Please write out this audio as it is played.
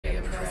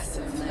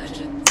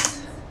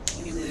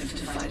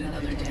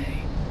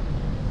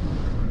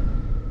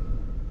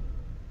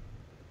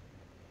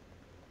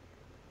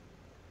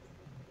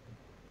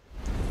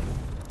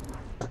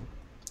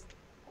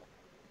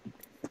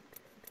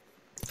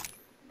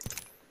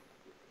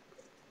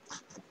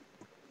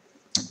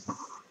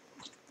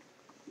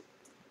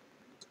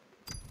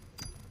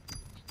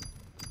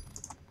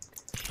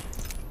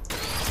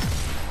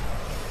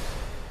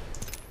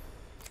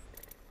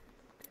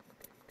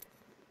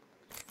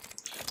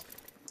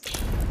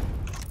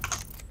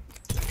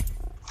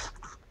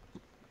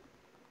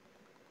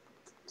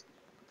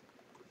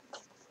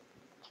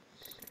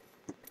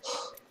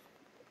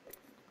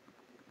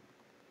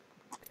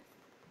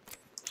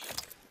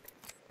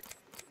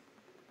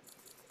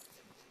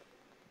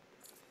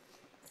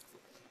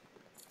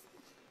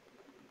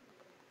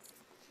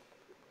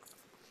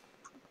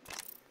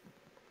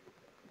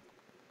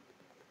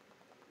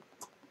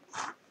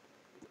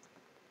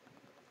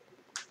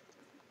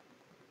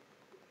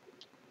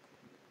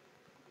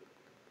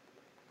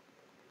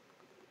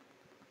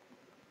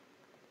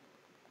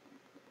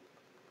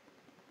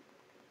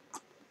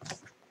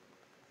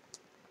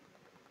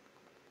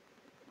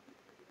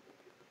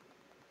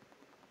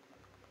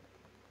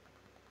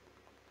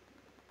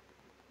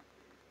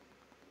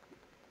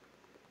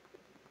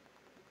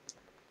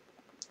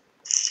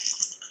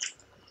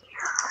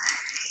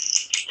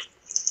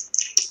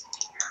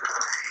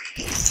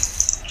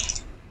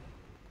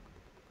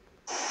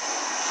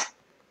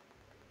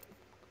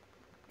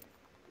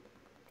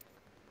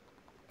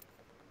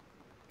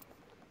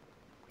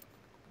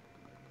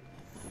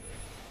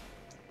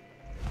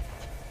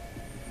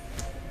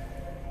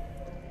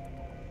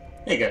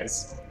Hey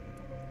guys.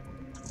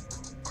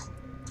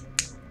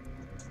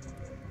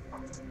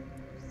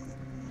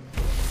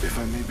 If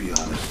I may be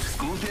honest,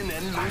 Guten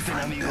and I Luthen,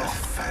 find amigo.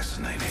 death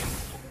fascinating.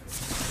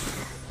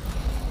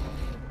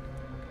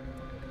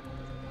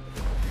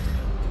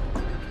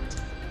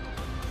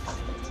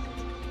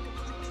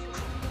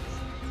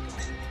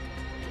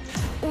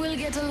 We'll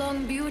get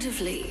along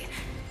beautifully.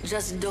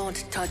 Just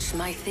don't touch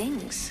my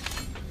things.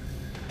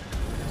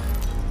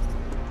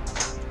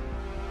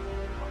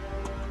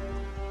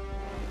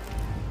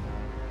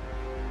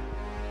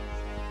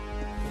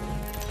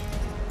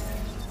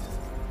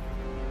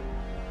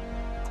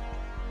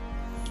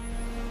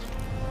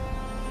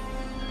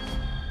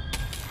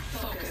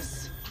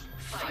 Focus.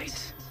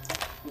 Fight.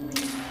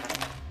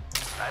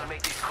 I'll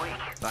make this quick.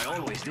 I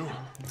always do. I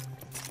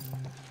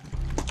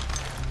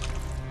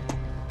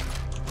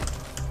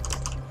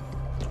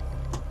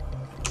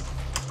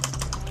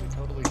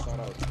totally thought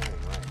I was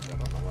playing right. I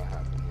don't know what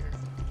happened here.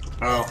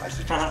 Oh. I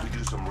suggest we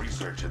do some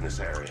research in this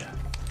area.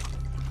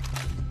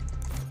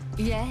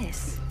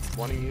 Yes.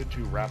 One of you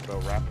two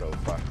rapido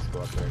fucks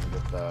go up there and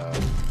get the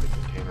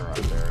container up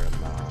there in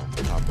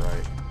the top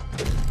right.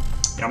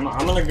 Yeah,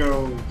 I'm gonna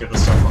go get the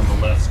stuff on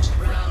the left.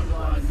 Round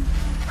one.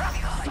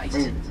 I Fight.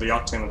 think the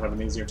Octane would have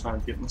an easier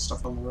time getting the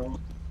stuff on the right.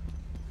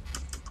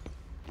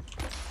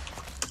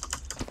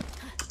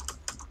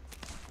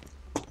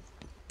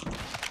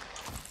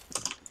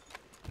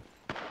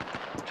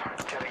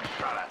 Getting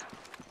shot at.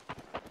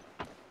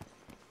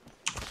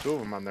 Two of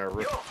them on there. Yo,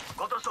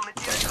 go to some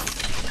material.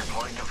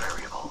 Deploying a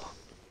variable.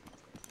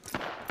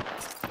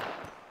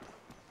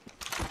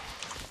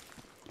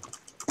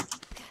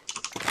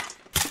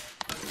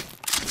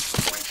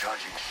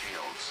 Recharging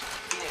shields.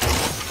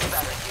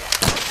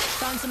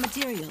 Found some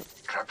material.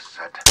 Trap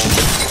set.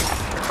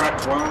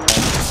 Cracked one.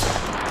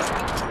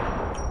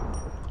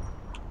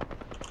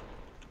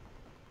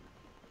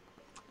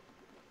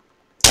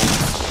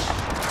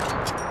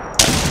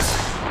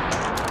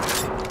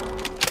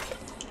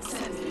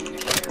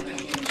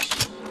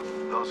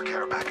 Those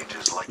care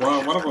packages like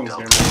Well, the one of ship them's that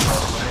near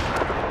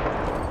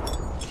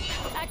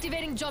me.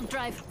 Activating jump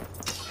drive.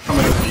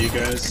 Coming over to you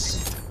guys.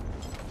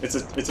 It's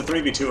a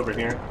 3v2 over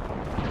here.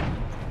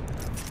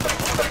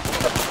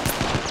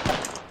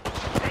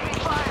 Taking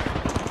fire.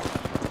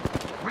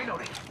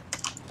 Reloading.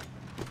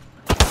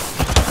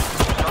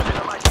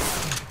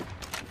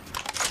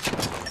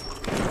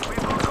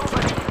 We've got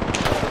open.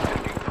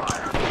 Taking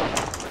fire.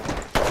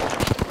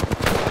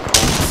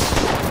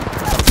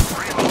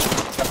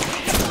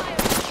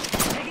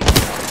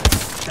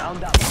 Down,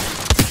 down.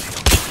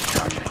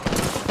 Charging.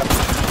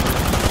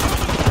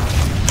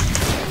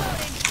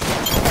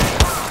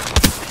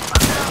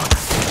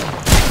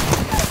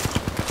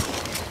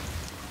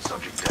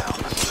 Subject down.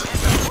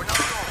 We're not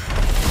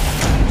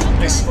going.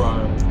 Nice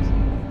one.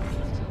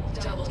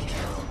 Double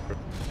kill.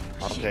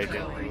 I'll take it.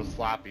 It was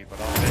sloppy, but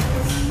I'll take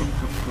it.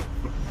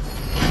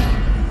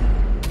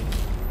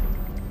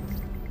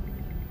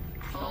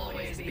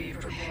 Always be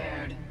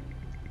prepared.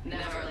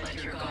 Never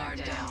let your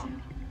guard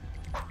down.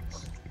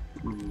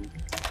 Hmm.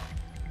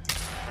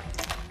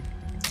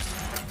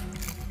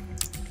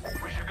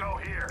 We should go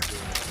here.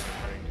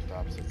 Doing just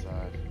opposite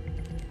side.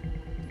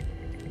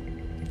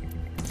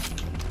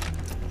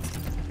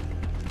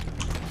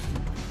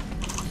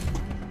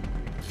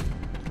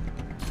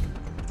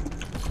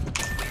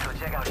 We should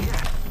check out here.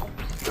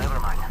 Oops, never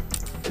mind.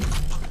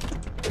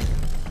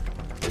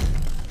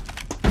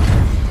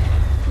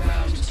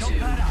 Round two.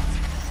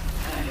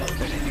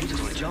 There's a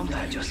beautiful jump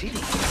pad just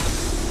hitting.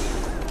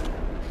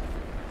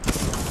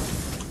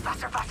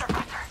 Faster, faster,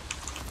 faster.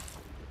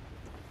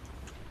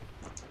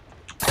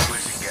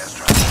 Placing gas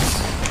trap.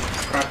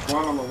 Cracked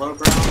one on the low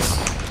ground.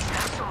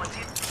 Someone's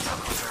hit.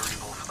 Double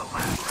variable for the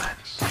lab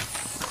rats.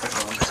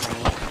 Cracked one.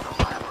 For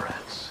the lab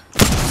rats.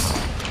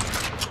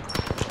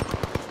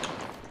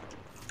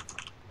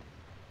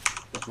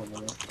 Just one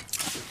minute.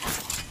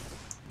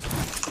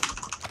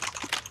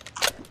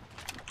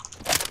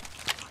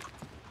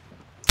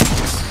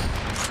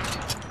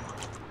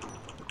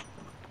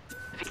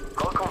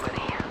 Call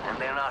company, and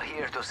they're not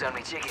here to sell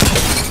me chicken.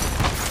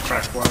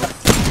 Cracked one.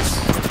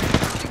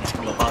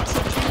 On the box.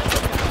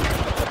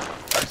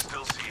 I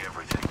still see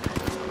everything.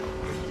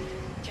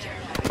 Care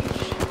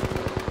package.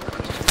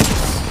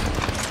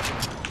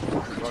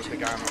 What's the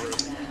guy on the roof?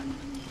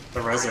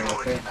 The resin, I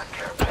think. That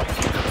care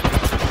package.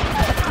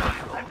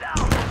 I'm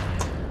down.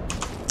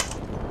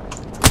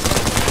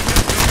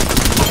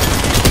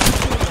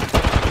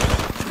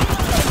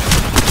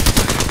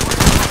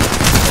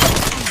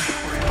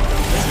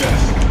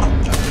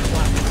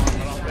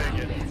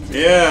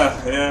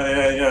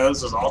 Yeah,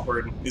 this is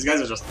awkward. These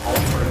guys are just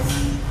awkward.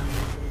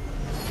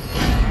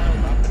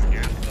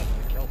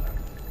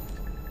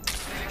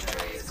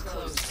 Victory is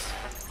close.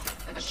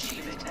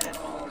 Achieve it at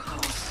all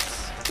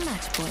costs.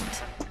 Match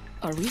point.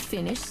 Are we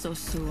finished so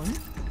soon?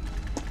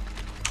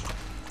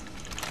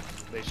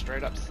 They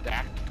straight up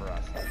stacked for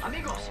us.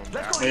 Amigos,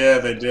 let's go. Yeah,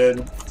 they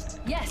did.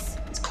 Yes.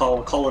 It's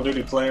called Call of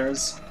Duty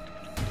players.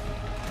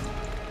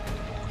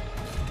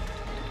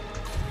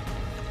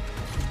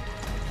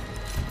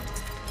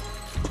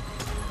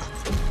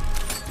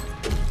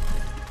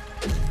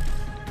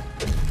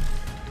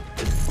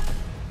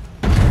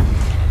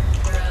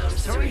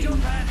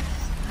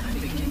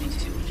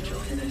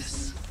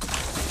 weakness.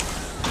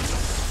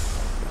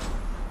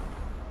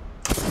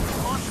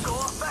 Let's go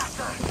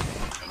faster.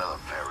 Another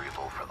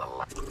variable for the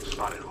lab.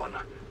 Spotted one.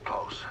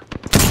 Close.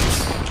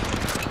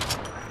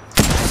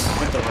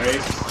 Hit the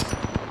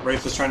Wraith.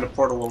 Wraith is trying to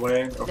portal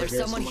away over There's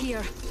here. someone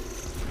here.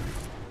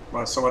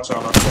 Wow, so much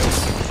out up there.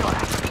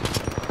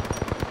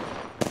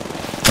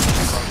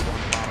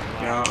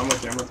 Yeah, I'm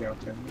with you. I'm with you.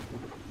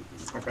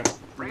 Okay.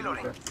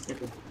 Reloading.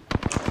 Okay.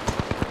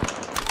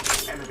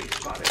 Enemy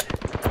spotted.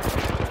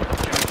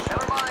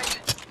 Never mind.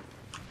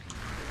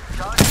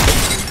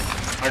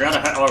 I got a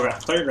head. Oh, I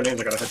thought your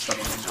grenades. I got a headshot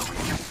on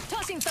them.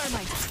 Tossing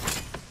thermite.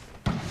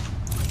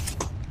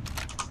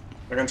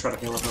 They're gonna try to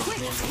heal up. Quick,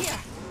 here.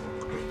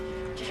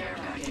 Care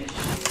package.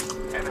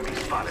 Enemy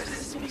spotted.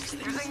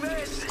 Using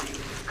this.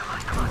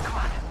 Come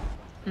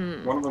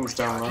on. One of them's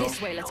down low. This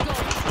way, let's go.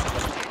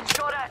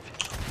 Shot at.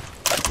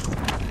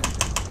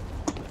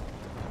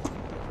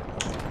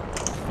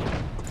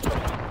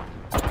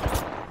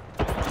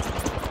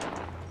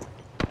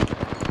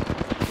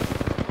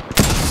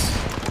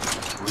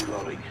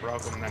 Reloading.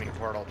 Broke him, then he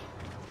portaled.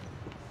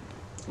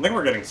 I think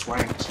we're getting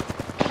flanked.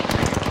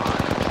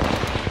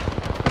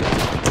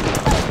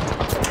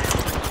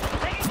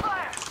 Taking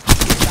fire.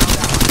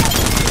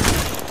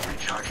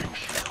 Recharging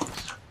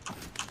shields.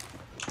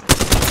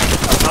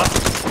 Up top.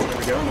 There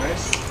we go.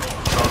 Nice.